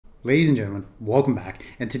Ladies and gentlemen, welcome back.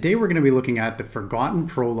 And today we're going to be looking at the forgotten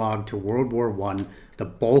prologue to World War I, the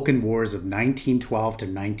Balkan Wars of 1912 to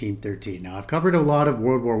 1913. Now, I've covered a lot of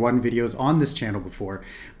World War I videos on this channel before,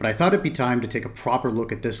 but I thought it'd be time to take a proper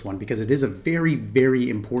look at this one because it is a very,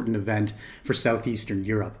 very important event for Southeastern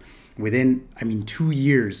Europe. Within, 2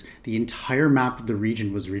 years, the entire map of the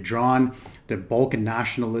region was redrawn. The Balkan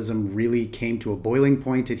nationalism really came to a boiling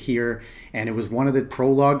point here, and it was one of the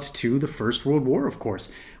prologues to the First World War, of course.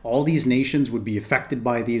 All these nations would be affected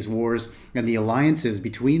by these wars, and the alliances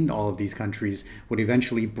between all of these countries would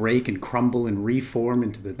eventually break and crumble and reform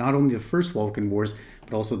into not only the First Balkan Wars,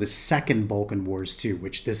 but also the Second Balkan Wars too,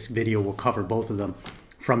 which this video will cover both of them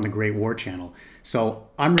from the Great War channel. So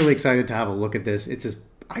I'm really excited to have a look at this.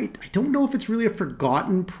 I don't know if it's really a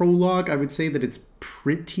forgotten prologue. I would say that it's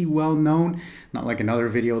pretty well known, not like another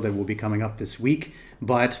video that will be coming up this week.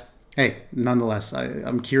 But hey, nonetheless,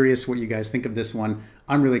 I'm curious what you guys think of this one.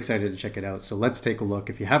 I'm really excited to check it out. So let's take a look.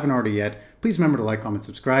 If you haven't already yet, please remember to like, comment,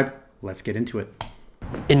 subscribe. Let's get into it.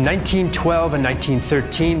 In 1912 and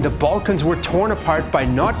 1913, the Balkans were torn apart by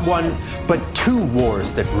not one, but two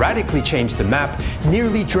wars that radically changed the map,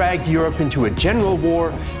 nearly dragged Europe into a general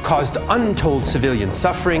war, caused untold civilian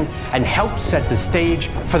suffering, and helped set the stage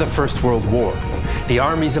for the First World War. The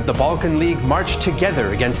armies of the Balkan League marched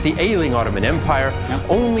together against the ailing Ottoman Empire,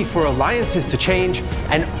 only for alliances to change,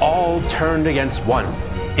 and all turned against one.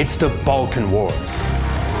 It's the Balkan Wars.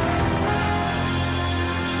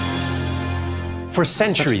 For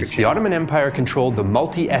centuries, the Ottoman Empire controlled the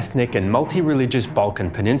multi-ethnic and multi-religious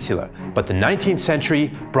Balkan Peninsula, but the 19th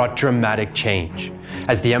century brought dramatic change.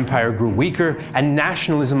 As the empire grew weaker and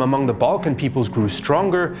nationalism among the Balkan peoples grew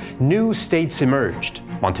stronger, new states emerged.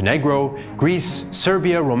 Montenegro, Greece,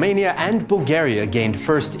 Serbia, Romania, and Bulgaria gained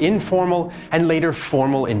first informal and later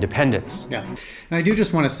formal independence. Yeah, and I do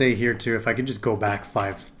just want to say here too, if I could just go back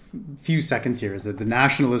few seconds here, is that the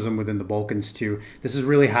nationalism within the Balkans too, this is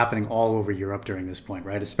really happening all over Europe during this point,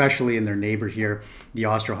 right? Especially in their neighbor here, the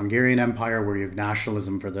Austro-Hungarian Empire, where you have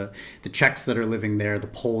nationalism for the Czechs that are living there, the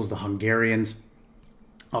Poles, the Hungarians,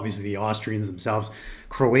 obviously the Austrians themselves,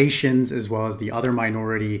 Croatians, as well as the other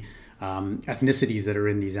minority ethnicities that are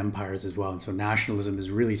in these empires as well. And so nationalism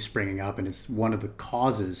is really springing up, and it's one of the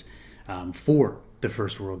causes for the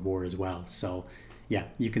First World War as well. So yeah,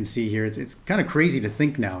 you can see here, it's kind of crazy to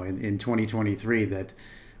think now in 2023 that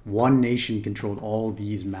one nation controlled all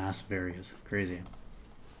these massive areas. Crazy.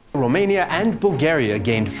 Romania and Bulgaria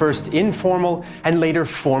gained first informal and later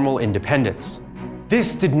formal independence.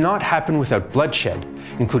 This did not happen without bloodshed,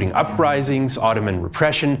 including uprisings, Ottoman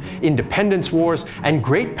repression, independence wars, and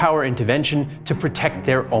great power intervention to protect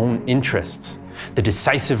their own interests. The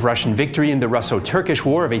decisive Russian victory in the Russo-Turkish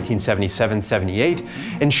War of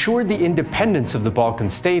 1877-78 ensured the independence of the Balkan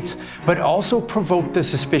states, but also provoked the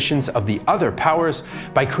suspicions of the other powers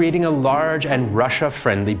by creating a large and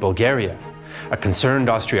Russia-friendly Bulgaria. A concerned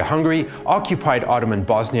Austria-Hungary occupied Ottoman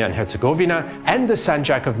Bosnia and Herzegovina and the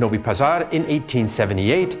Sanjak of Novi Pazar in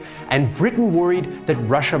 1878, and Britain worried that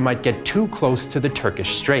Russia might get too close to the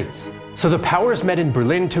Turkish Straits. So the powers met in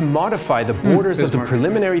Berlin to modify the borders of the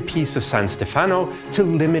preliminary Peace of San Stefano to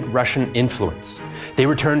limit Russian influence. They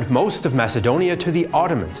returned most of Macedonia to the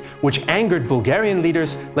Ottomans, which angered Bulgarian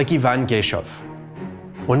leaders like Ivan Geshov.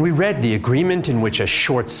 When we read the agreement in which a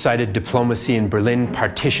short-sighted diplomacy in Berlin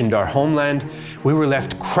partitioned our homeland, we were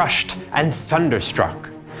left crushed and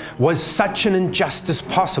thunderstruck. Was such an injustice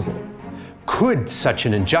possible? Could such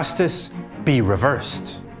an injustice be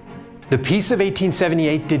reversed? The Peace of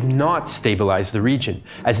 1878 did not stabilize the region,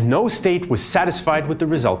 as no state was satisfied with the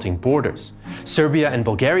resulting borders. Serbia and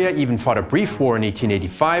Bulgaria even fought a brief war in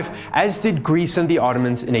 1885, as did Greece and the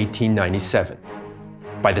Ottomans in 1897.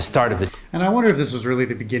 By the start of the... And I wonder if this was really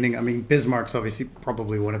the beginning. Bismarck's obviously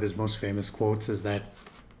probably one of his most famous quotes is that,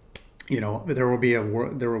 there will be a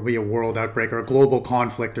world outbreak or a global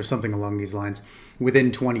conflict or something along these lines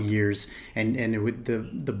within 20 years, and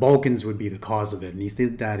the Balkans would be the cause of it. And he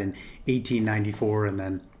did that in 1894, and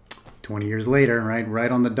then 20 years later,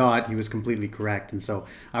 right on the dot, he was completely correct. And so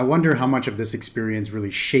I wonder how much of this experience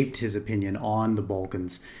really shaped his opinion on the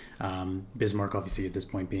Balkans. Bismarck, obviously, at this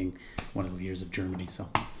point being one of the leaders of Germany. So,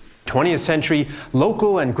 20th century,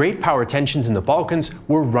 local and great power tensions in the Balkans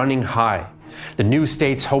were running high. The new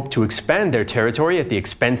states hoped to expand their territory at the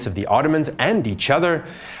expense of the Ottomans and each other,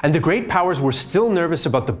 and the great powers were still nervous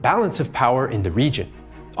about the balance of power in the region.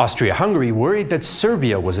 Austria-Hungary worried that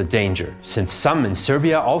Serbia was a danger, since some in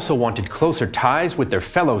Serbia also wanted closer ties with their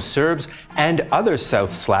fellow Serbs and other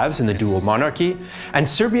South Slavs in the dual monarchy, and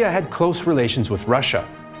Serbia had close relations with Russia.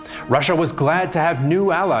 Russia was glad to have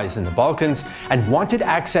new allies in the Balkans and wanted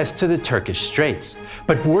access to the Turkish Straits,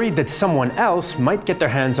 but worried that someone else might get their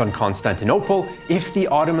hands on Constantinople if the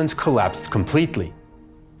Ottomans collapsed completely.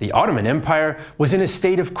 The Ottoman Empire was in a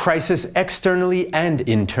state of crisis externally and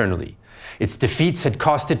internally. Its defeats had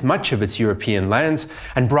cost it much of its European lands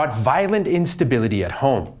and brought violent instability at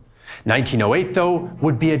home. 1908, though,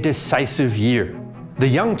 would be a decisive year. The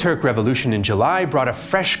Young Turk Revolution in July brought a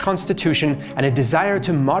fresh constitution and a desire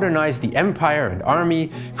to modernize the empire and army,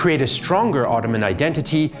 create a stronger Ottoman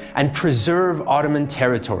identity, and preserve Ottoman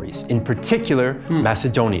territories, in particular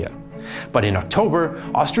Macedonia. But in October,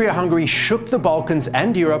 Austria-Hungary shook the Balkans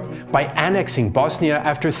and Europe by annexing Bosnia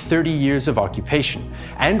after 30 years of occupation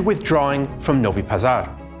and withdrawing from Novi Pazar.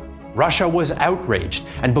 Russia was outraged,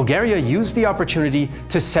 and Bulgaria used the opportunity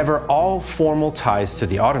to sever all formal ties to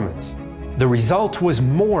the Ottomans. The result was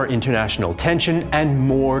more international tension and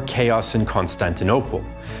more chaos in Constantinople.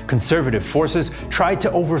 Conservative forces tried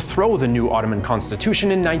to overthrow the new Ottoman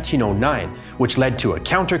constitution in 1909, which led to a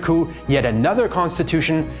counter-coup, yet another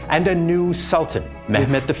constitution, and a new sultan,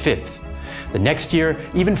 Mehmed V. The next year,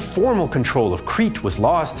 even formal control of Crete was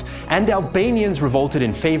lost, and Albanians revolted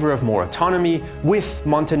in favor of more autonomy with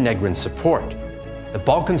Montenegrin support. The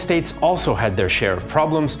Balkan states also had their share of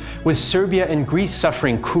problems, with Serbia and Greece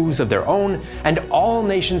suffering coups of their own, and all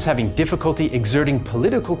nations having difficulty exerting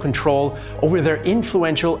political control over their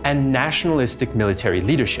influential and nationalistic military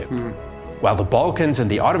leadership. While the Balkans and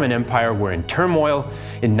the Ottoman Empire were in turmoil,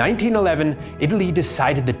 in 1911, Italy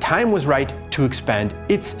decided the time was right to expand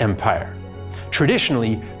its empire.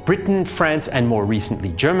 Traditionally, Britain, France, and more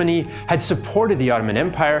recently Germany had supported the Ottoman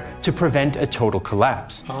Empire to prevent a total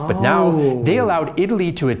collapse. But now they allowed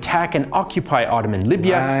Italy to attack and occupy Ottoman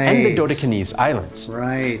Libya and the Dodecanese Islands.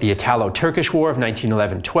 The Italo-Turkish War of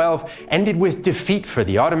 1911-12 ended with defeat for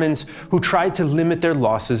the Ottomans, who tried to limit their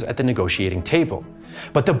losses at the negotiating table.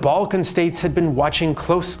 But the Balkan states had been watching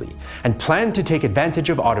closely and planned to take advantage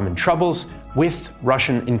of Ottoman troubles with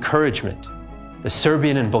Russian encouragement. The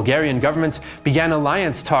Serbian and Bulgarian governments began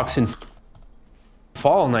alliance talks in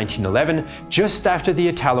fall 1911, just after the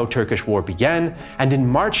Italo-Turkish War began, and in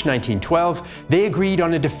March 1912 they agreed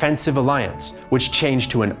on a defensive alliance, which changed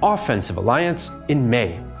to an offensive alliance in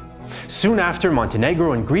May. Soon after,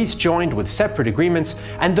 Montenegro and Greece joined with separate agreements,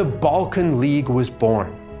 and the Balkan League was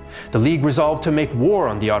born. The League resolved to make war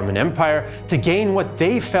on the Ottoman Empire to gain what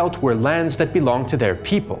they felt were lands that belonged to their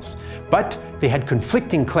peoples. But they had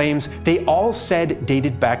conflicting claims they all said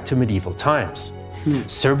dated back to medieval times.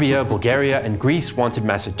 Serbia, Bulgaria, and Greece wanted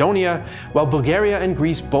Macedonia, while Bulgaria and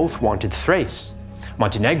Greece both wanted Thrace.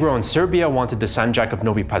 Montenegro and Serbia wanted the Sanjak of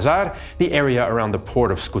Novi Pazar, the area around the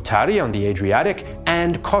port of Scutari on the Adriatic,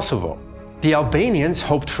 and Kosovo. The Albanians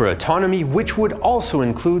hoped for autonomy, which would also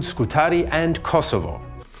include Scutari and Kosovo.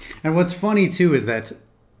 And what's funny too is that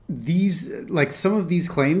these, like some of these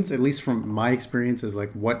claims, at least from my experience, is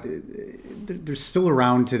like what they're still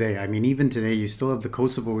around today. I mean, even today, you still have the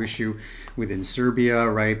Kosovo issue within Serbia,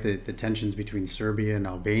 right? The tensions between Serbia and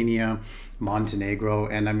Albania, Montenegro.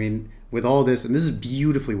 And I mean, with all this, and this is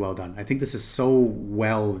beautifully well done. I think this is so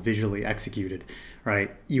well visually executed,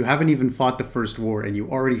 right? You haven't even fought the first war and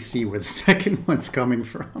you already see where the second one's coming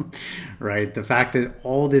from, right? The fact that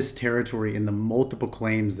all this territory and the multiple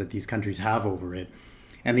claims that these countries have over it.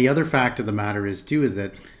 And the other fact of the matter is too, is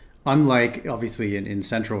that unlike obviously in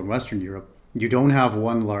Central and Western Europe, you don't have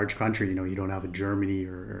one large country, you know, you don't have a Germany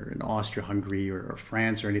or an Austria-Hungary or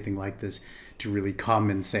France or anything like this to really come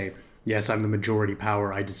and say, yes, I'm the majority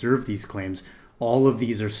power, I deserve these claims. All of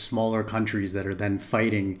these are smaller countries that are then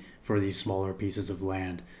fighting for these smaller pieces of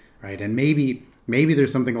land, right? And maybe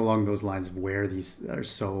there's something along those lines of where these are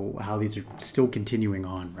how these are still continuing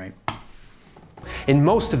on, right? In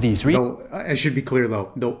most of these regions, I should be clear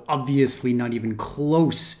though obviously not even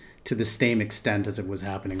close to the same extent as it was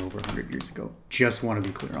happening over 100 years ago. Just want to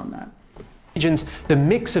be clear on that. The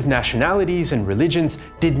mix of nationalities and religions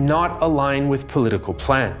did not align with political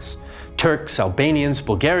plans. Turks, Albanians,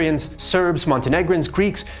 Bulgarians, Serbs, Montenegrins,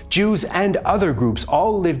 Greeks, Jews, and other groups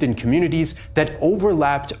all lived in communities that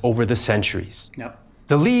overlapped over the centuries. Yep.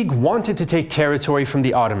 The League wanted to take territory from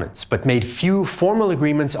the Ottomans, but made few formal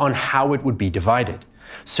agreements on how it would be divided.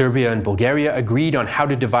 Serbia and Bulgaria agreed on how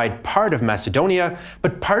to divide part of Macedonia,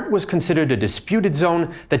 but part was considered a disputed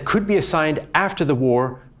zone that could be assigned after the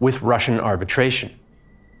war with Russian arbitration.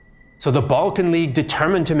 So the Balkan League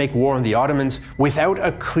determined to make war on the Ottomans without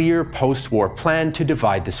a clear post-war plan to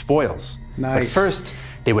divide the spoils. Nice. But first,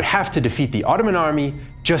 they would have to defeat the Ottoman army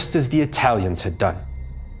just as the Italians had done.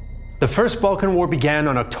 The First Balkan War began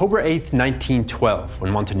on October 8, 1912,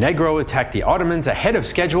 when Montenegro attacked the Ottomans ahead of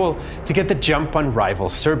schedule to get the jump on rival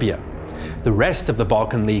Serbia. The rest of the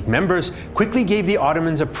Balkan League members quickly gave the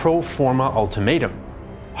Ottomans a pro forma ultimatum.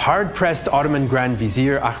 Hard-pressed Ottoman Grand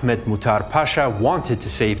Vizier Ahmet Muhtar Pasha wanted to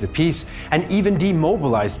save the peace and even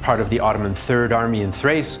demobilized part of the Ottoman Third Army in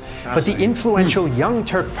Thrace, but the influential Young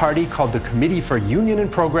Turk Party called the Committee for Union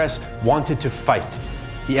and Progress wanted to fight.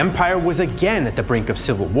 The empire was again at the brink of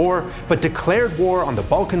civil war, but declared war on the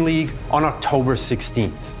Balkan League on October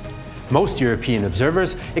 16th. Most European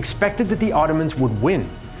observers expected that the Ottomans would win.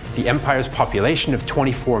 The empire's population of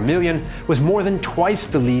 24 million was more than twice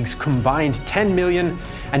the League's combined 10 million,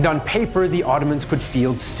 and on paper the Ottomans could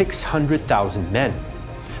field 600,000 men.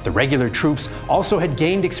 The regular troops also had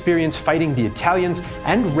gained experience fighting the Italians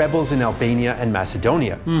and rebels in Albania and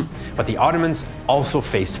Macedonia. But the Ottomans also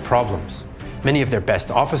faced problems. Many of their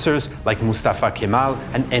best officers, like Mustafa Kemal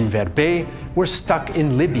and Enver Bey, were stuck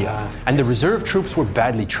in Libya, and the reserve troops were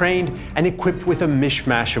badly trained and equipped with a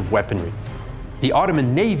mishmash of weaponry. The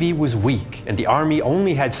Ottoman navy was weak, and the army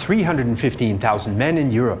only had 315,000 men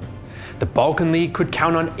in Europe. The Balkan League could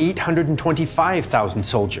count on 825,000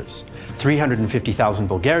 soldiers, 350,000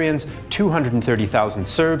 Bulgarians, 230,000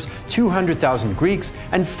 Serbs, 200,000 Greeks,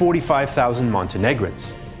 and 45,000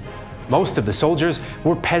 Montenegrins. Most of the soldiers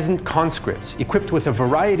were peasant conscripts, equipped with a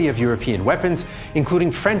variety of European weapons,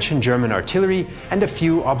 including French and German artillery and a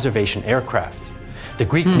few observation aircraft. The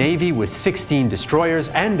Greek navy, with 16 destroyers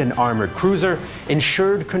and an armored cruiser,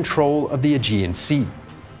 ensured control of the Aegean Sea.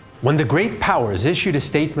 When the great powers issued a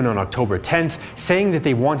statement on October 10th saying that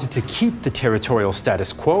they wanted to keep the territorial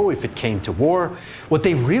status quo if it came to war, what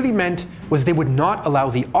they really meant was they would not allow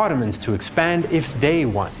the Ottomans to expand if they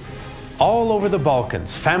won. All over the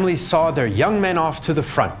Balkans, families saw their young men off to the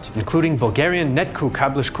front, including Bulgarian Netku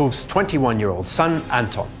Kablashkov's 21-year-old son,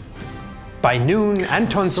 Anton. By noon,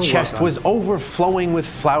 Anton's chest was overflowing with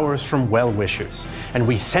flowers from well-wishers, and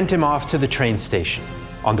we sent him off to the train station.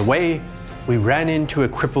 On the way, we ran into a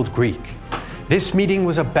crippled Greek. This meeting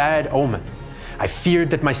was a bad omen. I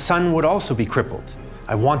feared that my son would also be crippled.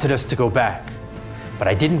 I wanted us to go back, but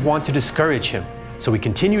I didn't want to discourage him, so we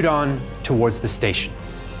continued on towards the station.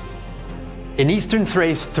 In eastern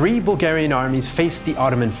Thrace, 3 Bulgarian armies faced the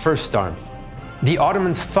Ottoman First Army. The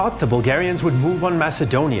Ottomans thought the Bulgarians would move on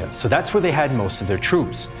Macedonia, so that's where they had most of their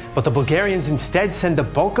troops. But the Bulgarians instead sent the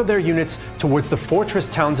bulk of their units towards the fortress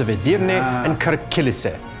towns of Edirne and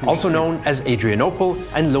Karakilis, also known as Adrianople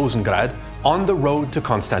and Lozengrad, on the road to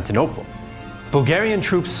Constantinople. Bulgarian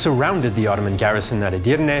troops surrounded the Ottoman garrison at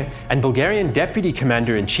Edirne, and Bulgarian Deputy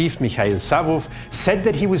Commander-in-Chief Mikhail Savov said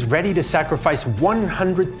that he was ready to sacrifice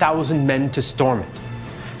 100,000 men to storm it.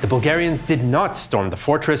 The Bulgarians did not storm the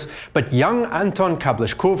fortress, but young Anton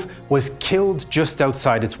Kablashkov was killed just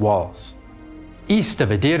outside its walls. East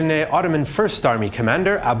of Edirne, Ottoman First Army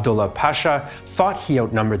commander Abdullah Pasha thought he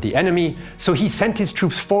outnumbered the enemy, so he sent his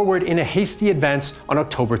troops forward in a hasty advance on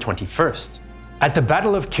October 21st. At the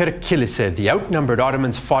Battle of Karakilis, the outnumbered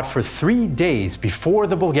Ottomans fought for 3 days before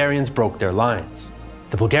the Bulgarians broke their lines.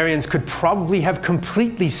 The Bulgarians could probably have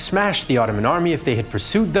completely smashed the Ottoman army if they had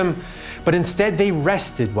pursued them, but instead they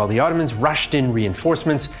rested while the Ottomans rushed in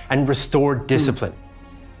reinforcements and restored discipline.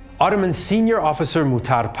 Ottoman senior officer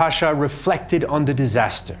Muhtar Pasha reflected on the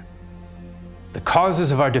disaster. The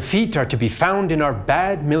causes of our defeat are to be found in our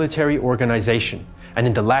bad military organization and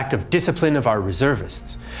in the lack of discipline of our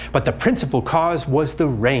reservists. But the principal cause was the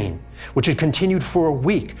rain, which had continued for a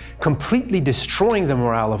week, completely destroying the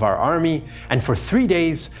morale of our army, and for 3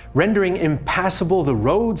 days, rendering impassable the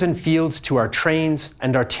roads and fields to our trains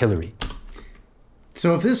and artillery.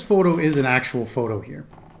 So if this photo is an actual photo here,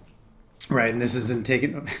 right, and this isn't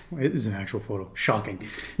taken, it is an actual photo, shocking.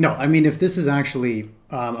 No, I mean, if this is actually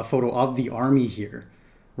a photo of the army here,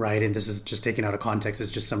 right, and this is just taken out of context, it's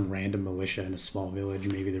just some random militia in a small village,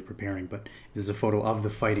 maybe they're preparing, but this is a photo of the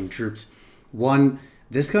fighting troops. One,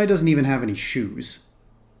 this guy doesn't even have any shoes,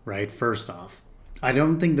 right, first off. I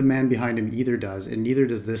don't think the man behind him either does, and neither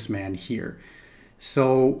does this man here.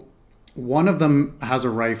 So one of them has a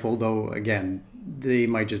rifle, though, again, they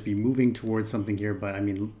might just be moving towards something here, but I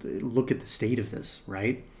mean, look at the state of this,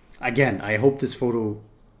 right? Again, I hope this photo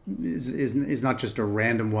is not just a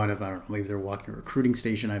random one of, I don't know, maybe they're walking a recruiting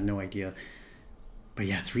station, I have no idea. But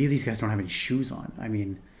yeah, 3 of these guys don't have any shoes on. I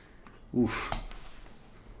mean, oof.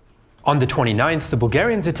 On the 29th, the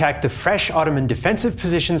Bulgarians attacked the fresh Ottoman defensive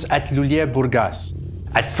positions at Lulje-Burgas.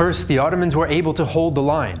 At first, the Ottomans were able to hold the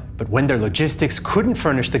line, but when their logistics couldn't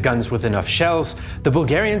furnish the guns with enough shells, the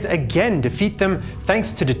Bulgarians again defeat them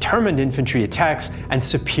thanks to determined infantry attacks and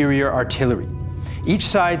superior artillery. Each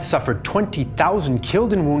side suffered 20,000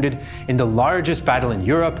 killed and wounded in the largest battle in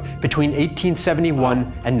Europe between 1871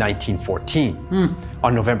 and 1914.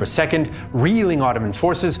 On November 2nd, reeling Ottoman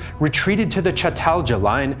forces retreated to the Çatalca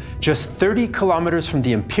line, just 30 kilometers from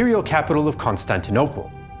the imperial capital of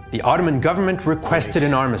Constantinople. The Ottoman government requested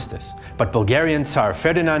an armistice, but Bulgarian Tsar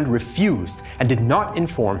Ferdinand refused and did not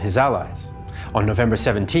inform his allies. On November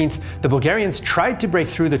 17th, the Bulgarians tried to break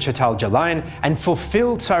through the Çatalca line and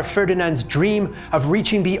fulfill Tsar Ferdinand's dream of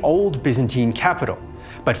reaching the old Byzantine capital.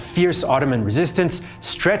 But fierce Ottoman resistance,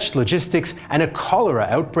 stretched logistics, and a cholera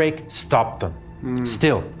outbreak stopped them.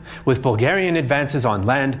 Still, with Bulgarian advances on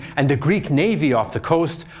land and the Greek navy off the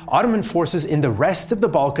coast, Ottoman forces in the rest of the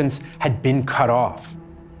Balkans had been cut off.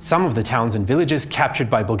 Some of the towns and villages captured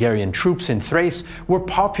by Bulgarian troops in Thrace were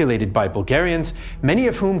populated by Bulgarians, many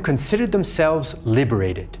of whom considered themselves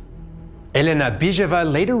liberated. Elena Bijeva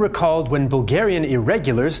later recalled when Bulgarian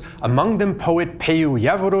irregulars, among them poet Peyu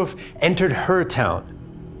Yavorov, entered her town.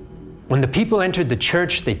 When the people entered the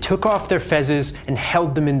church, they took off their fezes and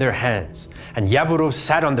held them in their hands, and Yavorov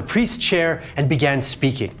sat on the priest's chair and began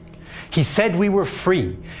speaking. He said we were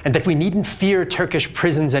free and that we needn't fear Turkish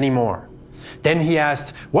prisons anymore. Then he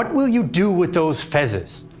asked, "What will you do with those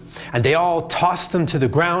fezes?" And they all tossed them to the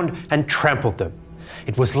ground and trampled them.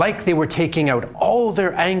 It was like they were taking out all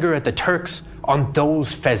their anger at the Turks on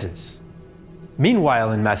those fezes.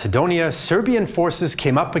 Meanwhile, in Macedonia, Serbian forces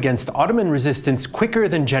came up against Ottoman resistance quicker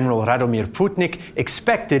than General Radomir Putnik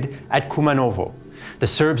expected at Kumanovo. The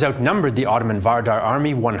Serbs outnumbered the Ottoman Vardar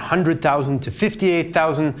army 100,000 to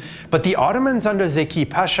 58,000, but the Ottomans under Zeki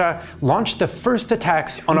Pasha launched the first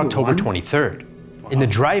attacks on October 23rd. In the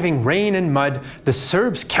driving rain and mud, the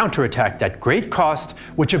Serbs counterattacked at great cost,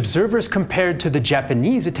 which observers compared to the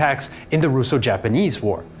Japanese attacks in the Russo-Japanese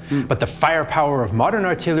War. But the firepower of modern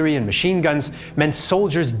artillery and machine guns meant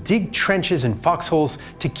soldiers dig trenches and foxholes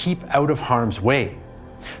to keep out of harm's way.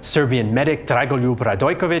 Serbian medic Dragoljub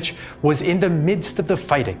Radojkovic was in the midst of the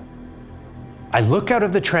fighting. I look out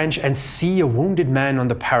of the trench and see a wounded man on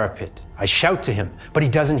the parapet. I shout to him, but he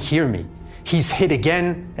doesn't hear me. He's hit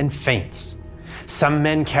again and faints. Some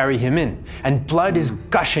men carry him in, and blood is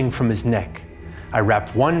gushing from his neck. I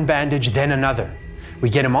wrap one bandage, then another. We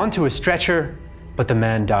get him onto a stretcher, but the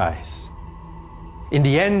man dies. In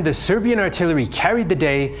the end, the Serbian artillery carried the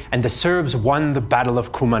day, and the Serbs won the Battle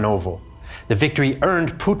of Kumanovo. The victory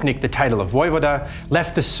earned Putnik the title of Vojvoda,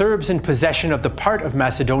 left the Serbs in possession of the part of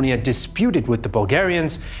Macedonia disputed with the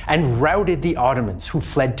Bulgarians, and routed the Ottomans, who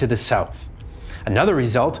fled to the south. Another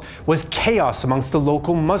result was chaos amongst the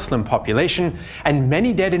local Muslim population, and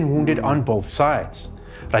many dead and wounded on both sides.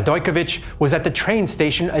 Radojkovic was at the train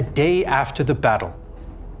station a day after the battle.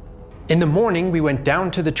 In the morning, we went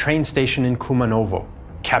down to the train station in Kumanovo.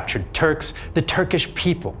 Captured Turks, the Turkish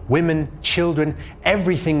people, women, children,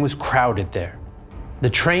 everything was crowded there. The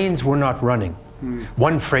trains were not running.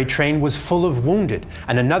 One freight train was full of wounded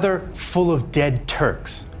and another full of dead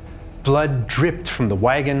Turks. Blood dripped from the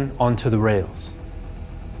wagon onto the rails.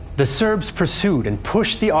 The Serbs pursued and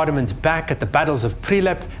pushed the Ottomans back at the battles of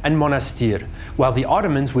Prilep and Monastir, while the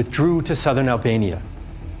Ottomans withdrew to southern Albania.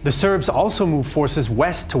 The Serbs also moved forces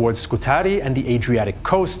west towards Scutari and the Adriatic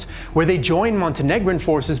coast, where they joined Montenegrin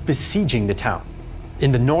forces besieging the town.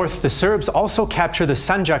 In the north, the Serbs also captured the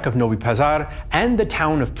Sanjak of Novi Pazar and the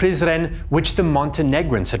town of Prizren, which the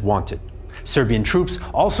Montenegrins had wanted. Serbian troops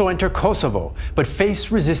also enter Kosovo, but face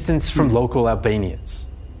resistance from local Albanians.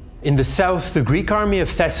 In the south, the Greek army of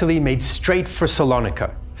Thessaly made straight for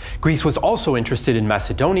Salonika. Greece was also interested in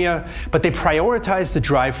Macedonia, but they prioritized the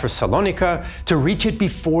drive for Salonika to reach it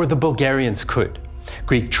before the Bulgarians could.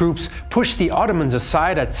 Greek troops pushed the Ottomans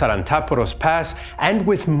aside at Sarantaporos Pass and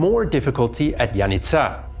with more difficulty at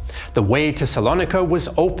Yanitsa. The way to Salonika was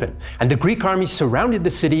open, and the Greek army surrounded the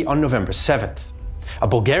city on November 7th. A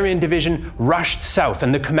Bulgarian division rushed south,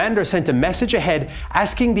 and the commander sent a message ahead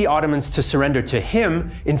asking the Ottomans to surrender to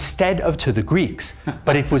him instead of to the Greeks.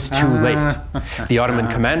 But it was too late. The Ottoman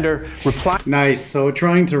commander replied... Nice. So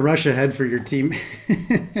trying to rush ahead for your team...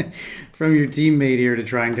 from your teammate here to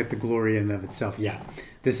try and get the glory in and of itself. Yeah,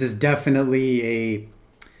 this is definitely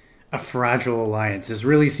a fragile alliance. This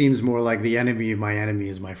really seems more like the enemy of my enemy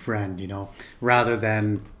is my friend, you know, rather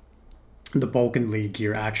than the Balkan League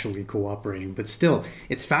here actually cooperating. But still,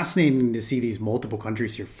 it's fascinating to see these multiple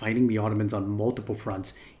countries here fighting the Ottomans on multiple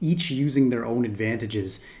fronts, each using their own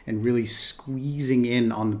advantages and really squeezing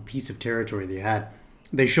in on the piece of territory they had.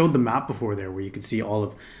 They showed the map before there where you could see all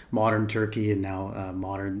of modern Turkey and now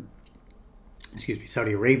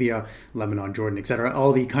Saudi Arabia, Lebanon, Jordan, etc.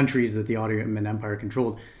 All the countries that the Ottoman Empire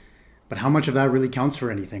controlled. But how much of that really counts for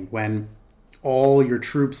anything when all your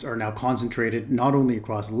troops are now concentrated not only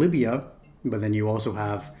across Libya, but then you also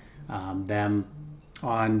have them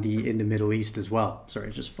in the Middle East as well.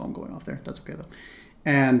 Sorry, just phone going off there. That's okay though.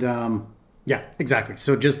 And yeah, exactly.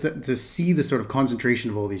 So just to see the sort of concentration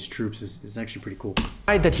of all these troops is actually pretty cool.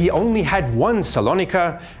 That he only had one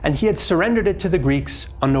Salonika, and he had surrendered it to the Greeks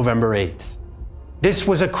on November 8th. This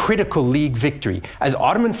was a critical League victory, as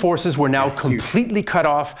Ottoman forces were now completely cut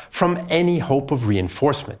off from any hope of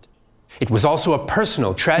reinforcement. It was also a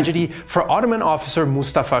personal tragedy for Ottoman officer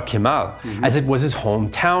Mustafa Kemal, as it was his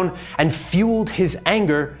hometown and fueled his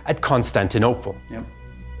anger at Constantinople. Yep.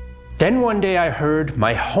 Then one day I heard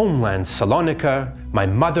my homeland Salonika, my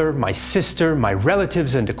mother, my sister, my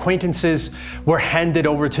relatives and acquaintances were handed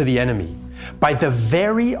over to the enemy by the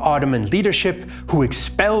very Ottoman leadership who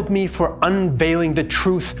expelled me for unveiling the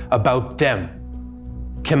truth about them.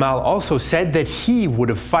 Kemal also said that he would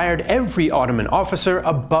have fired every Ottoman officer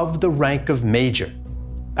above the rank of major.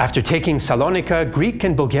 After taking Salonika, Greek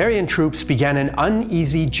and Bulgarian troops began an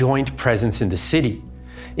uneasy joint presence in the city.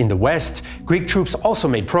 In the west, Greek troops also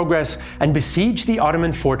made progress and besieged the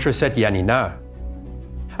Ottoman fortress at Yanina.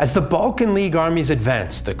 As the Balkan League armies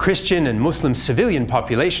advanced, the Christian and Muslim civilian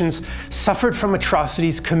populations suffered from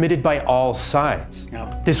atrocities committed by all sides.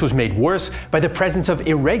 Yep. This was made worse by the presence of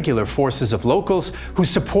irregular forces of locals who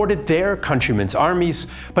supported their countrymen's armies,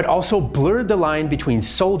 but also blurred the line between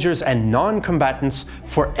soldiers and non-combatants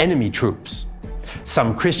for enemy troops.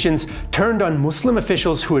 Some Christians turned on Muslim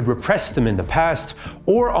officials who had repressed them in the past,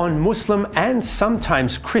 or on Muslim and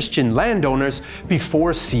sometimes Christian landowners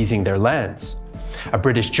before seizing their lands. A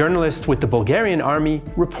British journalist with the Bulgarian army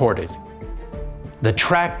reported, "The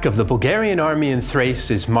track of the Bulgarian army in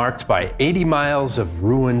Thrace is marked by 80 miles of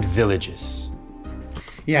ruined villages."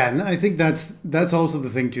 Yeah, and I think that's also the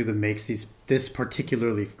thing too that makes this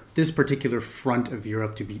particular front of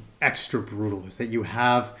Europe to be extra brutal, is that you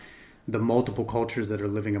have the multiple cultures that are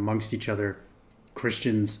living amongst each other,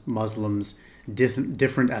 Christians, Muslims,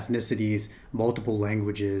 different ethnicities, multiple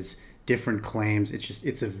languages, different claims.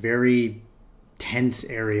 It's a very tense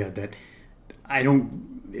area that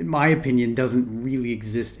in my opinion, doesn't really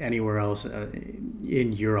exist anywhere else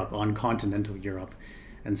in Europe, on continental Europe.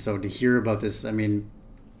 And so to hear about this, I mean,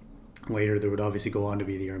 later there would obviously go on to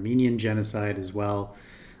be the Armenian genocide as well.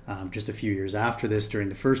 Just a few years after this, during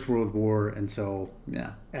the First World War. And so, yeah,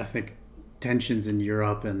 ethnic tensions in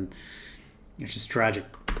Europe, and it's just tragic.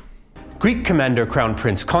 Greek commander Crown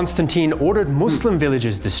Prince Constantine ordered Muslim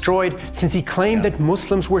villages destroyed since he claimed that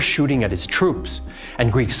Muslims were shooting at his troops.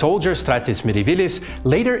 And Greek soldier Stratis Mirivilis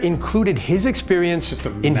later included his experience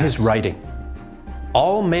in his writing.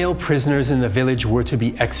 All male prisoners in the village were to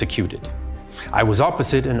be executed. I was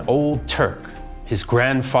opposite an old Turk. His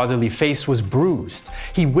grandfatherly face was bruised.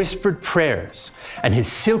 He whispered prayers, and his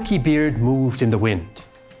silky beard moved in the wind.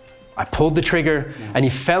 I pulled the trigger, and he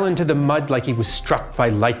fell into the mud like he was struck by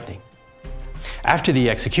lightning. After the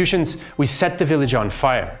executions, we set the village on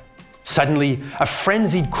fire. Suddenly, a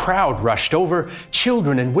frenzied crowd rushed over,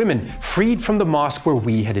 children and women freed from the mosque where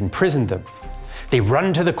we had imprisoned them. They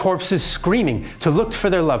run to the corpses screaming to look for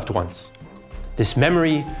their loved ones. This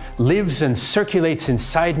memory lives and circulates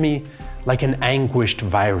inside me like an anguished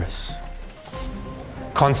virus.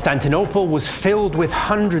 Constantinople was filled with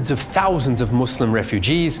hundreds of thousands of Muslim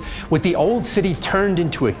refugees, with the old city turned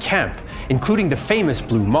into a camp, including the famous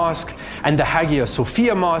Blue Mosque, and the Hagia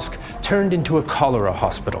Sophia Mosque turned into a cholera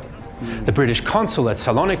hospital. The British consul at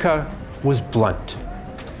Salonika was blunt.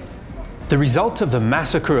 The result of the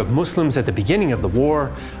massacre of Muslims at the beginning of the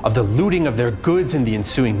war, of the looting of their goods in the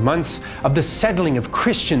ensuing months, of the settling of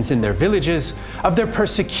Christians in their villages, of their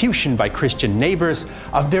persecution by Christian neighbors,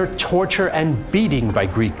 of their torture and beating by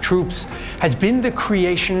Greek troops, has been the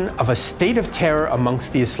creation of a state of terror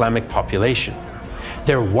amongst the Islamic population.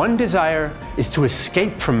 Their one desire is to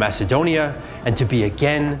escape from Macedonia and to be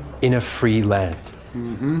again in a free land.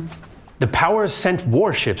 The powers sent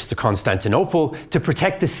warships to Constantinople to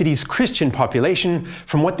protect the city's Christian population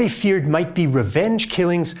from what they feared might be revenge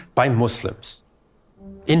killings by Muslims.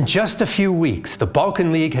 In just a few weeks, the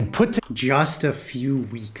Balkan League had put to just a few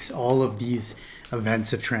weeks, all of these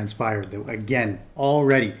events have transpired. Again,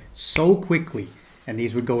 already so quickly, and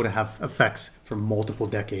these would go to have effects for multiple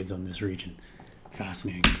decades on this region.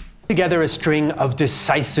 Fascinating. Together a string of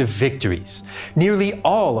decisive victories. Nearly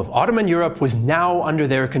all of Ottoman Europe was now under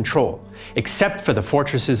their control, except for the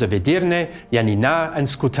fortresses of Edirne, Yanina, and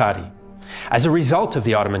Scutari. As a result of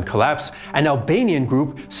the Ottoman collapse, an Albanian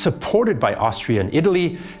group supported by Austria and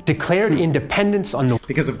Italy declared independence on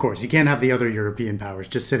because of course you can't have the other European powers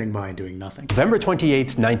just sitting by and doing nothing. November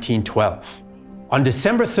 28, 1912. On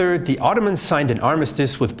December 3rd, the Ottomans signed an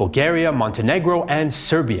armistice with Bulgaria, Montenegro, and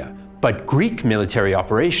Serbia, but Greek military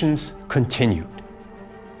operations continued.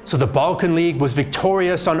 So the Balkan League was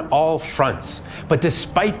victorious on all fronts, but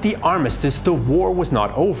despite the armistice, the war was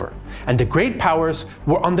not over, and the great powers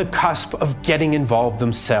were on the cusp of getting involved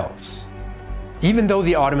themselves. Even though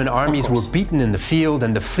the Ottoman armies were beaten in the field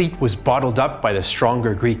and the fleet was bottled up by the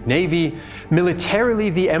stronger Greek navy, militarily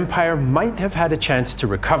the empire might have had a chance to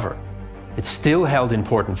recover. It still held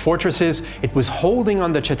important fortresses, it was holding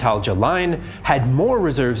on the Catalja line, had more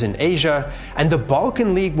reserves in Asia, and the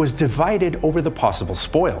Balkan League was divided over the possible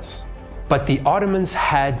spoils. But the Ottomans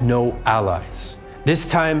had no allies. This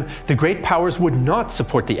time, the great powers would not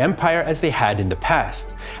support the empire as they had in the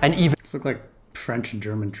past, and even This look like French and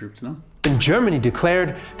German troops, no? Germany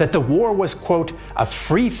declared that the war was, quote, a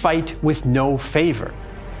free fight with no favor.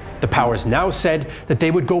 The powers now said that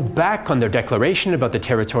they would go back on their declaration about the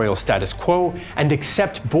territorial status quo and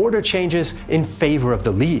accept border changes in favor of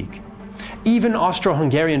the League. Even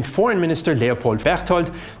Austro-Hungarian Foreign Minister Leopold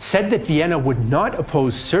Berthold said that Vienna would not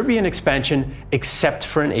oppose Serbian expansion except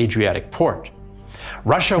for an Adriatic port.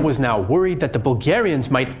 Russia was now worried that the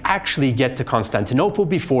Bulgarians might actually get to Constantinople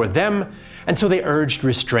before them, and so they urged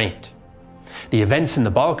restraint. The events in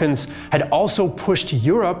the Balkans had also pushed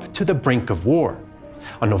Europe to the brink of war.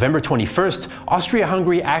 On November 21st,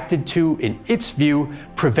 Austria-Hungary acted to, in its view,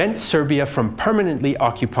 prevent Serbia from permanently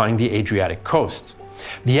occupying the Adriatic coast.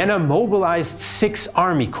 Vienna mobilized 6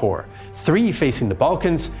 army corps, 3 facing the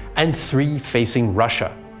Balkans and 3 facing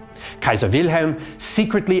Russia. Kaiser Wilhelm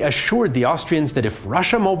secretly assured the Austrians that if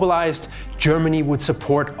Russia mobilized, Germany would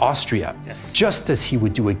support Austria, just as he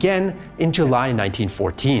would do again in July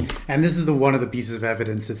 1914. And this is one of the pieces of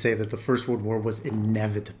evidence that say that the First World War was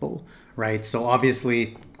inevitable, right? So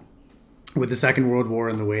obviously, with the Second World War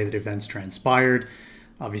and the way that events transpired,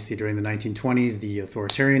 obviously during the 1920s, the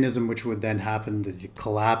authoritarianism, which would then happen, the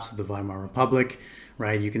collapse of the Weimar Republic,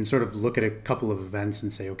 right? You can sort of look at a couple of events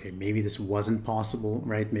and say, okay, maybe this wasn't possible,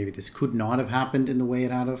 right? Maybe this could not have happened in the way it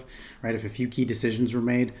had of, right? If a few key decisions were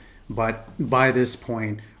made. But by this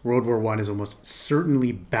point, World War I is almost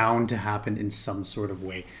certainly bound to happen in some sort of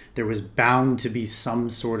way. There was bound to be some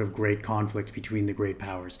sort of great conflict between the great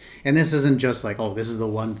powers. And this isn't just like, oh, this is the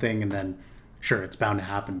one thing and then, sure, it's bound to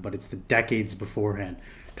happen, but it's the decades beforehand.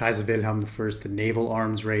 Kaiser Wilhelm I, the naval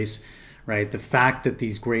arms race, right? The fact that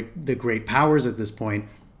the great powers at this point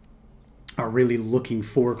are really looking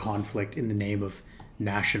for conflict in the name of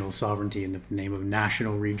national sovereignty, in the name of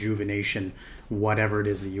national rejuvenation, whatever it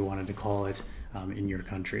is that you wanted to call it in your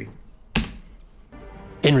country.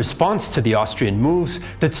 In response to the Austrian moves,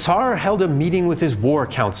 the Tsar held a meeting with his war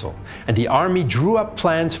council, and the army drew up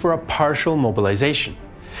plans for a partial mobilization.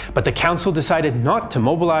 But the council decided not to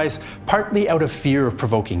mobilize, partly out of fear of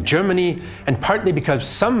provoking Germany, and partly because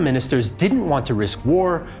some ministers didn't want to risk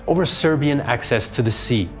war over Serbian access to the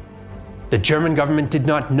sea. The German government did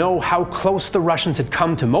not know how close the Russians had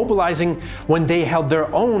come to mobilizing when they held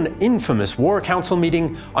their own infamous War Council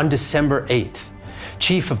meeting on December 8th.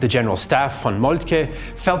 Chief of the General Staff von Moltke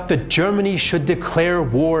felt that Germany should declare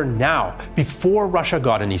war now, before Russia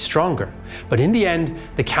got any stronger. But in the end,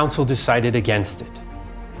 the council decided against it.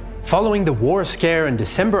 Following the war scare and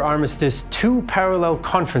December armistice, 2 parallel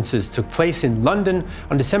conferences took place in London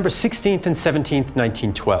on December 16th and 17th,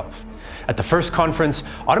 1912. At the first conference,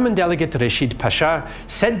 Ottoman delegate Reshid Pasha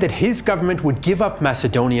said that his government would give up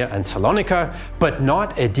Macedonia and Salonika, but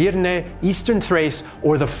not Edirne, Eastern Thrace,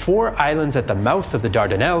 or the 4 islands at the mouth of the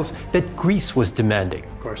Dardanelles that Greece was demanding.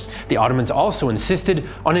 Of course. The Ottomans also insisted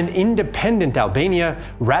on an independent Albania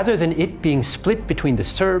rather than it being split between the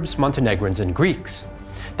Serbs, Montenegrins, and Greeks.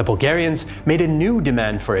 The Bulgarians made a new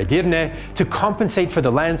demand for Edirne to compensate for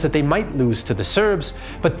the lands that they might lose to the Serbs,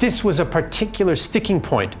 but this was a particular sticking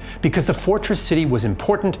point because the fortress city was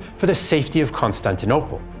important for the safety of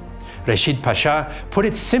Constantinople. Reshid Pasha put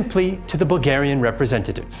it simply to the Bulgarian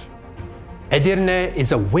representative: Edirne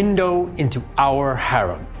is a window into our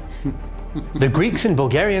harem. The Greeks and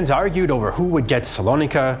Bulgarians argued over who would get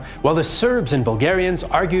Salonika, while the Serbs and Bulgarians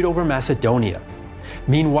argued over Macedonia.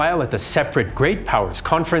 Meanwhile, at the separate Great Powers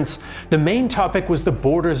Conference, the main topic was the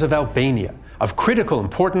borders of Albania, of critical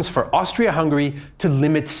importance for Austria-Hungary to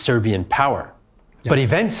limit Serbian power. But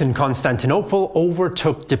events in Constantinople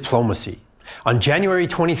overtook diplomacy. On January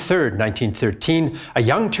 23, 1913, a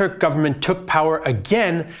young Turk government took power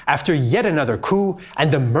again after yet another coup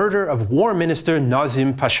and the murder of War Minister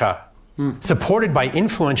Nazim Pasha. Supported by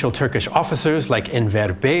influential Turkish officers like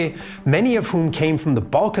Enver Bey, many of whom came from the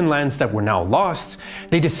Balkan lands that were now lost,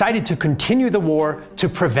 they decided to continue the war to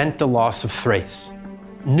prevent the loss of Thrace.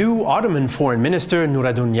 New Ottoman Foreign Minister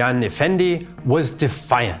Nuradunyan Efendi was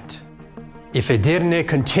defiant. If Edirne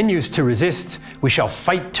continues to resist, we shall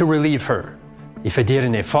fight to relieve her. If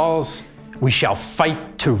Edirne falls, we shall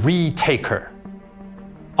fight to retake her.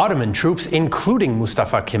 Ottoman troops, including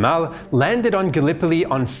Mustafa Kemal, landed on Gallipoli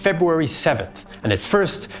on February 7th, and at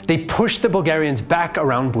first they pushed the Bulgarians back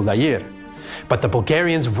around Bulayr. But the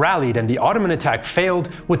Bulgarians rallied and the Ottoman attack failed,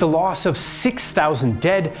 with the loss of 6,000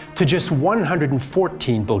 dead to just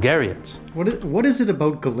 114 Bulgarians. What is it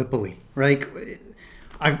about Gallipoli? Like,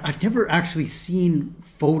 I've never actually seen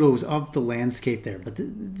photos of the landscape there, but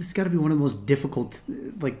this has got to be one of the most difficult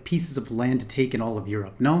pieces of land to take in all of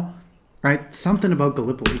Europe, no? Right? Something about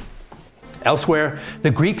Gallipoli. Elsewhere,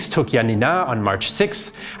 the Greeks took Yanina on March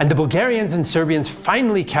 6th, and the Bulgarians and Serbians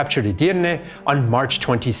finally captured Edirne on March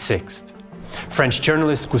 26th. French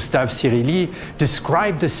journalist Gustave Cyrilli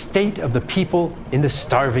described the state of the people in the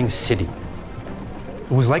starving city.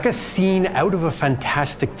 It was like a scene out of a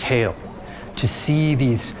fantastic tale, to see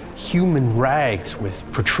these human rags with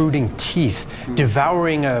protruding teeth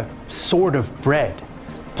devouring a sort of bread,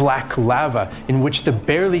 black lava in which the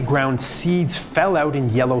barely ground seeds fell out in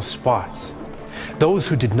yellow spots. Those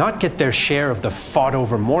who did not get their share of the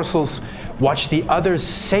fought-over morsels watched the others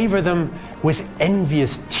savor them with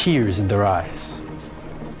envious tears in their eyes.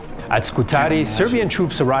 At Scutari, Serbian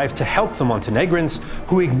troops arrived to help the Montenegrins,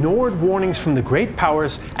 who ignored warnings from the great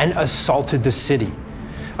powers and assaulted the city.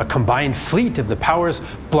 A combined fleet of the powers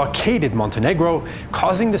blockaded Montenegro,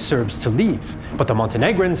 causing the Serbs to leave. But the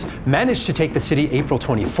Montenegrins managed to take the city April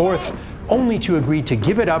 24th, only to agree to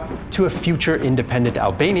give it up to a future independent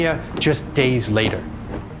Albania just days later.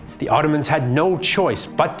 The Ottomans had no choice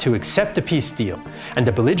but to accept a peace deal, and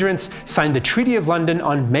the belligerents signed the Treaty of London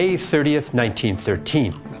on May 30th,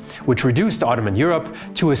 1913, which reduced Ottoman Europe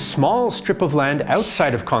to a small strip of land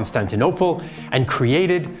outside of Constantinople and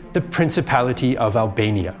created the Principality of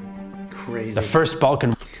Albania. Crazy. The first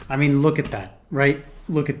Balkan... I mean, look at that, right?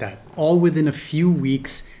 Look at that. All within a few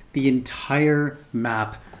weeks, the entire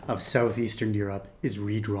map of southeastern Europe is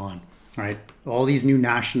redrawn. Right, all these new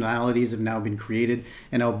nationalities have now been created.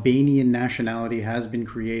 An Albanian nationality has been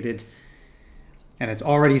created, and it's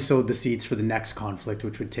already sowed the seeds for the next conflict,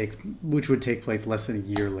 which would take place less than a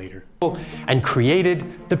year later. And created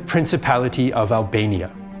the Principality of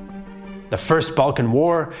Albania. The First Balkan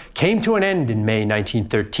War came to an end in May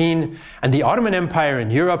 1913, and the Ottoman Empire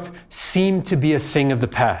in Europe seemed to be a thing of the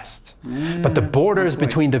past. But the borders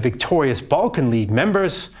between the victorious Balkan League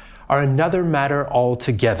members are another matter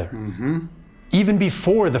altogether. Even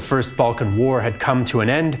before the First Balkan War had come to an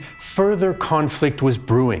end, further conflict was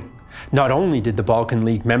brewing. Not only did the Balkan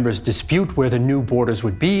League members dispute where the new borders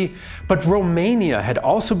would be, but Romania had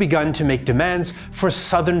also begun to make demands for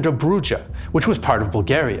southern Dobruja, which was part of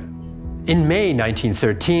Bulgaria. In May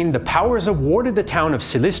 1913, the powers awarded the town of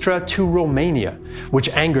Silistra to Romania, which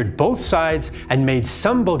angered both sides and made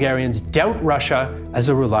some Bulgarians doubt Russia as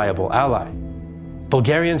a reliable ally.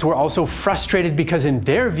 Bulgarians were also frustrated because, in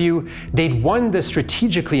their view, they'd won the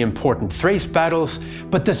strategically important Thrace battles,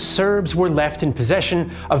 but the Serbs were left in possession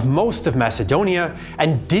of most of Macedonia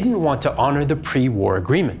and didn't want to honor the pre-war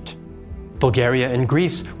agreement. Bulgaria and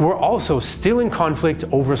Greece were also still in conflict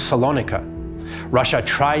over Salonika. Russia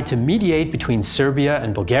tried to mediate between Serbia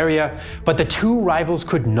and Bulgaria, but the two rivals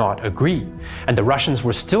could not agree, and the Russians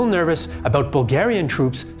were still nervous about Bulgarian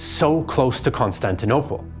troops so close to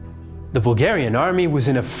Constantinople. The Bulgarian army was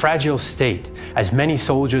in a fragile state, as many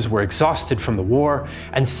soldiers were exhausted from the war,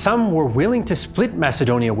 and some were willing to split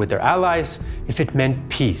Macedonia with their allies if it meant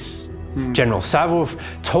peace. General Savov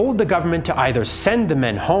told the government to either send the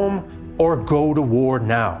men home or go to war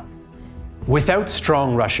now. Without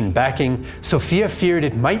strong Russian backing, Sofia feared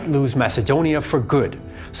it might lose Macedonia for good,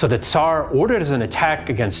 so the Tsar ordered an attack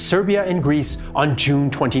against Serbia and Greece on June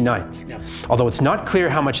 29th. Although it's not clear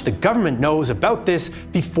how much the government knows about this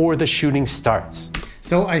before the shooting starts.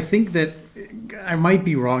 So I think that, I might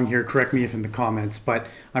be wrong here, correct me if in the comments, but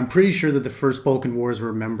I'm pretty sure that the First Balkan Wars were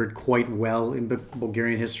remembered quite well in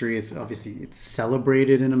Bulgarian history. It's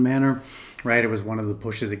celebrated in a manner, right? It was one of the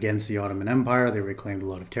pushes against the Ottoman Empire. They reclaimed a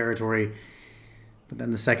lot of territory. But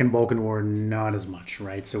then the Second Balkan War, not as much,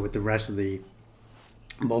 right? So with the rest of the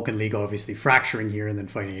Balkan League obviously fracturing here and then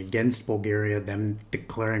fighting against Bulgaria, them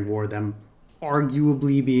declaring war, them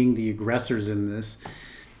arguably being the aggressors in this,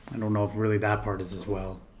 I don't know if really that part is as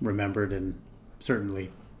well remembered and certainly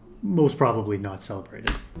most probably not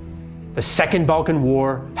celebrated. The Second Balkan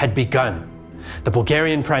War had begun. The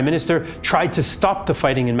Bulgarian Prime Minister tried to stop the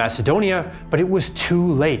fighting in Macedonia, but it was too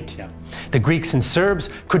late. The Greeks and Serbs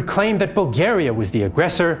could claim that Bulgaria was the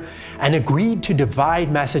aggressor and agreed to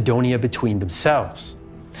divide Macedonia between themselves.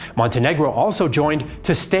 Montenegro also joined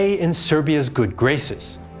to stay in Serbia's good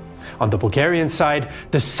graces. On the Bulgarian side,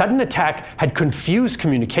 the sudden attack had confused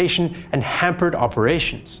communication and hampered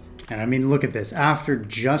operations. And I mean, look at this. After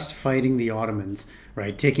just fighting the Ottomans,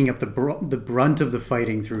 right, taking up the brunt of the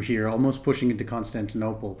fighting through here, almost pushing into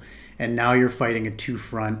Constantinople, and now you're fighting a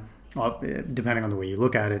two-front, depending on the way you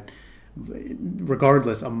look at it,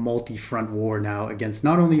 regardless, a multi-front war now against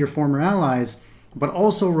not only your former allies, but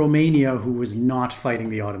also Romania, who was not fighting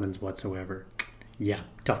the Ottomans whatsoever. Yeah,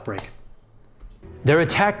 tough break. Their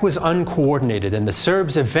attack was uncoordinated, and the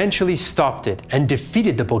Serbs eventually stopped it and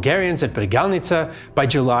defeated the Bulgarians at Bregalnica by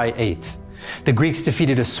July 8th. The Greeks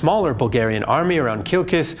defeated a smaller Bulgarian army around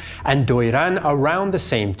Kilkis and Doiran around the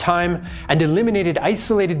same time and eliminated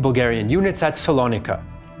isolated Bulgarian units at Salonika.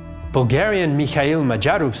 Bulgarian Mikhail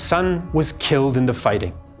Majarov's son was killed in the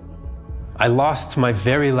fighting. I lost my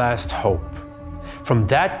very last hope. From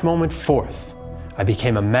that moment forth, I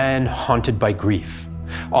became a man haunted by grief.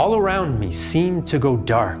 All around me seemed to go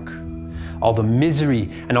dark. All the misery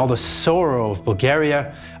and all the sorrow of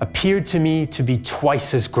Bulgaria appeared to me to be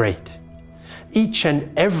twice as great. Each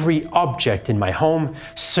and every object in my home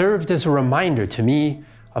served as a reminder to me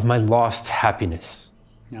of my lost happiness.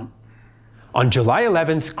 Yeah. On July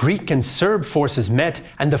 11th, Greek and Serb forces met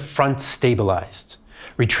and the front stabilized.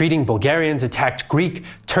 Retreating Bulgarians attacked Greek,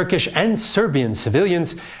 Turkish, and Serbian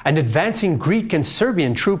civilians, and advancing Greek and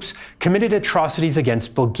Serbian troops committed atrocities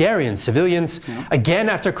against Bulgarian civilians, again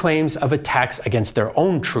after claims of attacks against their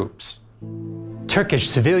own troops. Turkish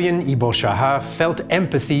civilian Ibo Shaha felt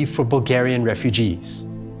empathy for Bulgarian refugees.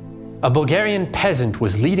 A Bulgarian peasant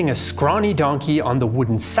was leading a scrawny donkey on the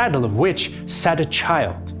wooden saddle of which sat a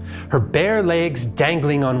child, her bare legs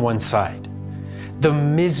dangling on one side. The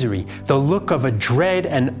misery, the look of a dread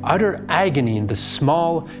and utter agony in the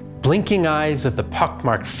small, blinking eyes of the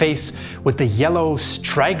pockmarked face with the yellow,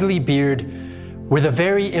 straggly beard were the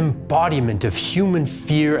very embodiment of human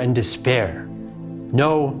fear and despair.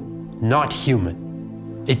 No, not human.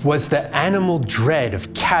 It was the animal dread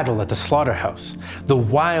of cattle at the slaughterhouse, the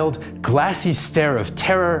wild, glassy stare of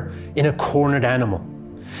terror in a cornered animal.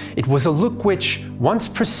 It was a look which, once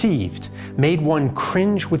perceived, made one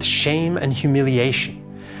cringe with shame and humiliation,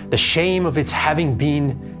 the shame of its having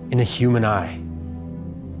been in a human eye.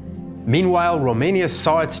 Meanwhile, Romania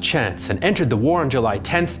saw its chance and entered the war on July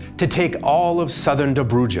 10th to take all of southern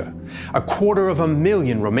Dobruja.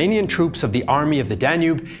 250,000 Romanian troops of the Army of the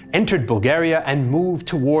Danube entered Bulgaria and moved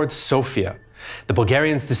towards Sofia. The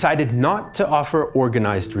Bulgarians decided not to offer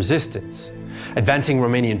organized resistance. Advancing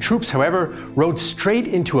Romanian troops, however, rode straight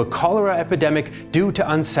into a cholera epidemic due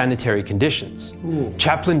to unsanitary conditions.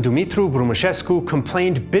 Chaplain Dumitru Brumușescu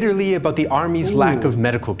complained bitterly about the army's lack of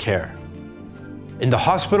medical care. In the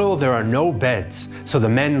hospital, there are no beds, so the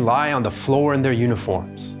men lie on the floor in their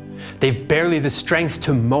uniforms. They've barely the strength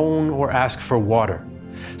to moan or ask for water.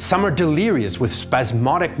 Some are delirious with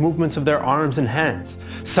spasmodic movements of their arms and hands.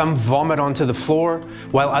 Some vomit onto the floor,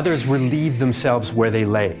 while others relieve themselves where they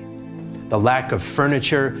lay. The lack of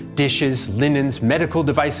furniture, dishes, linens, medical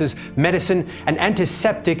devices, medicine, and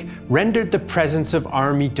antiseptic rendered the presence of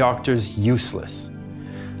army doctors useless.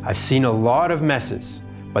 I've seen a lot of messes,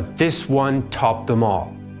 but this one topped them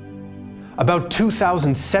all. About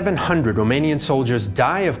 2,700 Romanian soldiers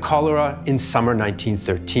die of cholera in summer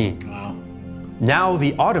 1913. Wow. Now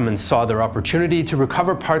the Ottomans saw their opportunity to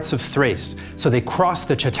recover parts of Thrace, so they crossed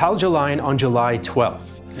the Cetalja line on July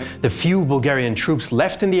 12th. The few Bulgarian troops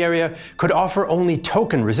left in the area could offer only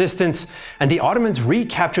token resistance, and the Ottomans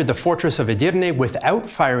recaptured the fortress of Edirne without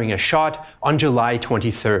firing a shot on July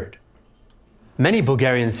 23rd. Many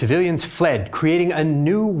Bulgarian civilians fled, creating a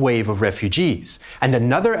new wave of refugees, and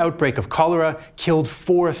another outbreak of cholera killed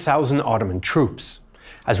 4,000 Ottoman troops.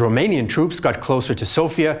 As Romanian troops got closer to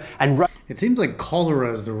Sofia and it seems like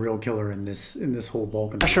cholera is the real killer in this whole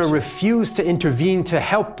Balkan. Russia refused to intervene to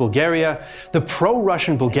help Bulgaria, the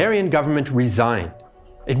pro-Russian Bulgarian government resigned.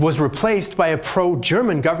 It was replaced by a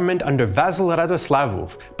pro-German government under Vasil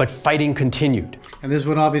Radoslavov, but fighting continued. And this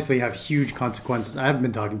would obviously have huge consequences. I haven't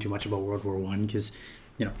been talking too much about World War I because,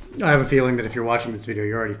 I have a feeling that if you're watching this video,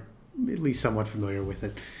 you're already at least somewhat familiar with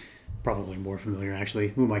it. Probably more familiar, actually.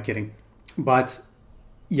 Who am I kidding? But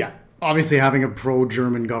yeah, obviously having a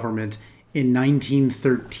pro-German government in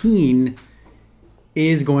 1913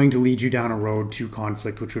 is going to lead you down a road to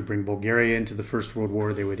conflict, which would bring Bulgaria into the First World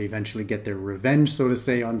War. They would eventually get their revenge, so to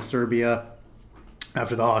say, on Serbia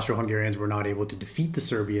after the Austro-Hungarians were not able to defeat the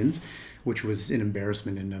Serbians, which was an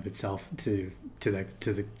embarrassment in and of itself to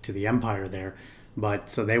the empire there. But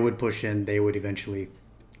so they would push in, they would eventually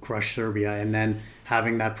crush Serbia, and then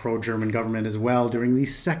having that pro-German government as well during the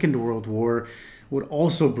Second World War would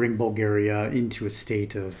also bring Bulgaria into a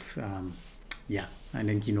state of, yeah, I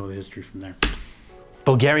think you know the history from there.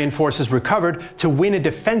 Bulgarian forces recovered to win a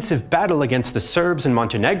defensive battle against the Serbs and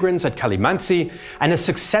Montenegrins at Kalimansi and a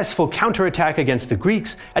successful counterattack against the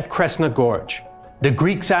Greeks at Kresna Gorge. The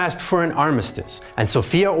Greeks asked for an armistice, and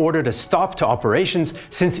Sofia ordered a stop to operations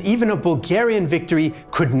since even a Bulgarian victory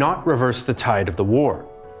could not reverse the tide of the war.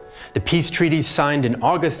 The peace treaties signed in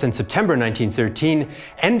August and September 1913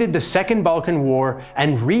 ended the Second Balkan War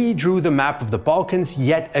and redrew the map of the Balkans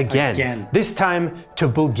yet again, this time to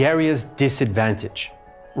Bulgaria's disadvantage.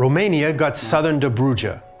 Romania got southern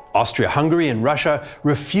Dobruja. Austria-Hungary and Russia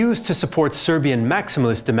refused to support Serbian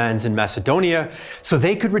maximalist demands in Macedonia so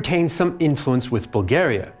they could retain some influence with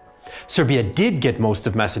Bulgaria. Serbia did get most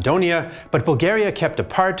of Macedonia, but Bulgaria kept a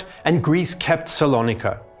part and Greece kept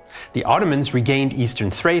Salonika. The Ottomans regained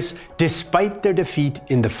eastern Thrace despite their defeat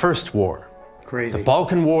in the First War. Crazy. The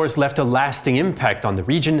Balkan Wars left a lasting impact on the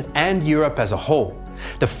region and Europe as a whole.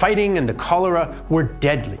 The fighting and the cholera were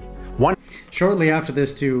deadly. Shortly after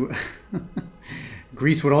this too,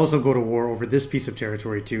 Greece would also go to war over this piece of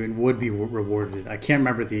territory too and would be rewarded. I can't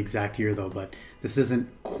remember the exact year though, but this isn't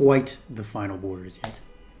quite the final borders yet.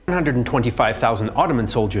 125,000 Ottoman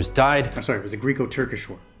soldiers died. I'm sorry, it was a Greco-Turkish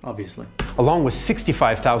war, obviously. Along with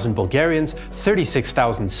 65,000 Bulgarians,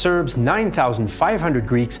 36,000 Serbs, 9,500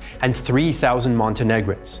 Greeks, and 3,000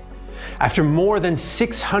 Montenegrins. After more than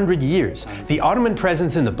 600 years, the Ottoman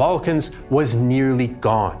presence in the Balkans was nearly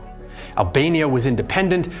gone. Albania was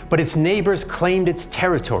independent, but its neighbors claimed its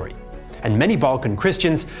territory. And many Balkan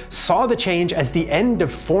Christians saw the change as the end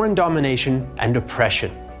of foreign domination and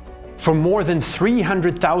oppression. For more than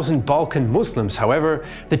 300,000 Balkan Muslims, however,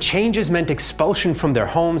 the changes meant expulsion from their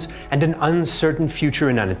homes and an uncertain future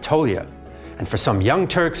in Anatolia. And for some young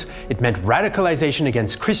Turks, it meant radicalization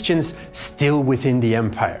against Christians still within the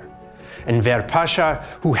empire. Enver Pasha,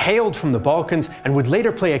 who hailed from the Balkans and would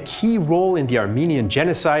later play a key role in the Armenian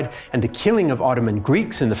genocide and the killing of Ottoman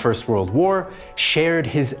Greeks in the First World War, shared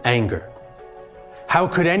his anger. How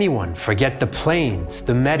could anyone forget the plains,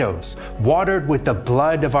 the meadows, watered with the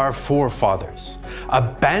blood of our forefathers?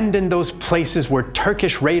 Abandon those places where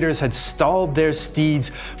Turkish raiders had stalled their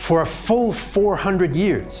steeds for a full 400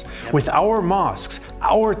 years, with our mosques,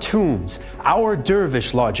 our tombs, our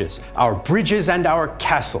dervish lodges, our bridges and our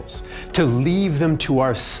castles, to leave them to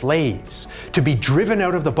our slaves, to be driven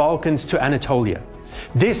out of the Balkans to Anatolia.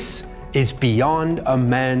 This is beyond a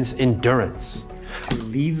man's endurance. To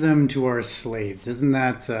leave them to our slaves. Isn't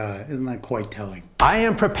that quite telling? I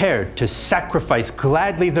am prepared to sacrifice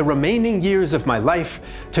gladly the remaining years of my life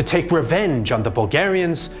to take revenge on the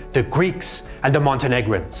Bulgarians, the Greeks, and the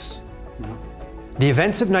Montenegrins. No. The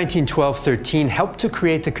events of 1912-13 helped to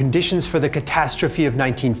create the conditions for the catastrophe of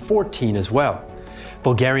 1914 as well.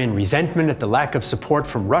 Bulgarian resentment at the lack of support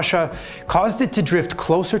from Russia caused it to drift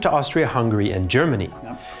closer to Austria-Hungary and Germany.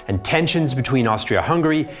 Yep. And tensions between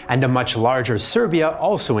Austria-Hungary and a much larger Serbia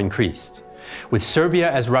also increased. With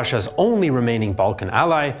Serbia as Russia's only remaining Balkan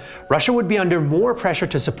ally, Russia would be under more pressure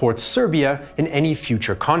to support Serbia in any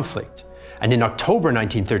future conflict. And in October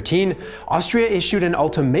 1913, Austria issued an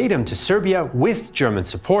ultimatum to Serbia with German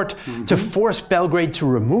support to force Belgrade to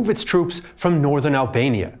remove its troops from northern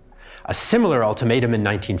Albania. A similar ultimatum in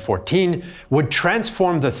 1914 would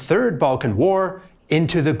transform the Third Balkan War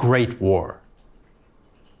into the Great War.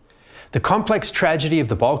 The complex tragedy of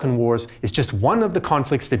the Balkan Wars is just one of the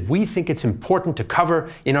conflicts that we think it's important to cover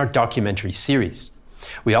in our documentary series.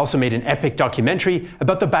 We also made an epic documentary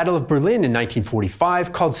about the Battle of Berlin in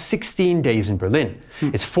 1945 called 16 Days in Berlin.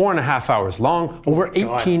 It's 4.5 hours long, over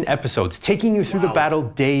 18 episodes, taking you through the battle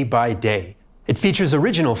day by day. It features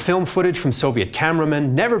original film footage from Soviet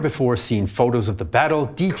cameramen, never before seen photos of the battle,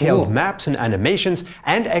 detailed maps and animations,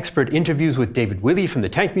 and expert interviews with David Willey from the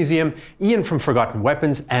Tank Museum, Ian from Forgotten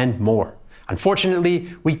Weapons, and more.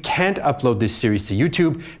 Unfortunately, we can't upload this series to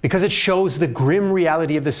YouTube because it shows the grim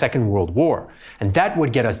reality of the Second World War, and that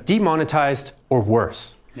would get us demonetized or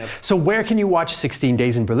worse. Yep. So where can you watch 16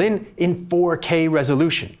 Days in Berlin in 4K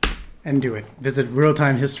resolution? And do it. Visit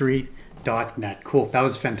realtimehistory.net. Cool. That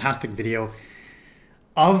was a fantastic video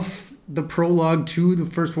of the prologue to the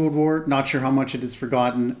First World War. Not sure how much it is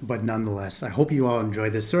forgotten, but nonetheless, I hope you all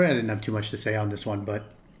enjoyed this. Sorry I didn't have too much to say on this one, but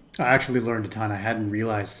I actually learned a ton. I hadn't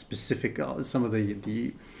realized some of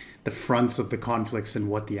the fronts of the conflicts and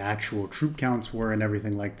what the actual troop counts were and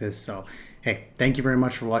everything like this. So, hey, thank you very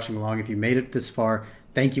much for watching along. If you made it this far,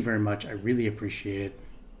 thank you very much. I really appreciate it.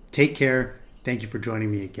 Take care. Thank you for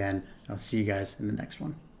joining me again. I'll see you guys in the next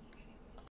one.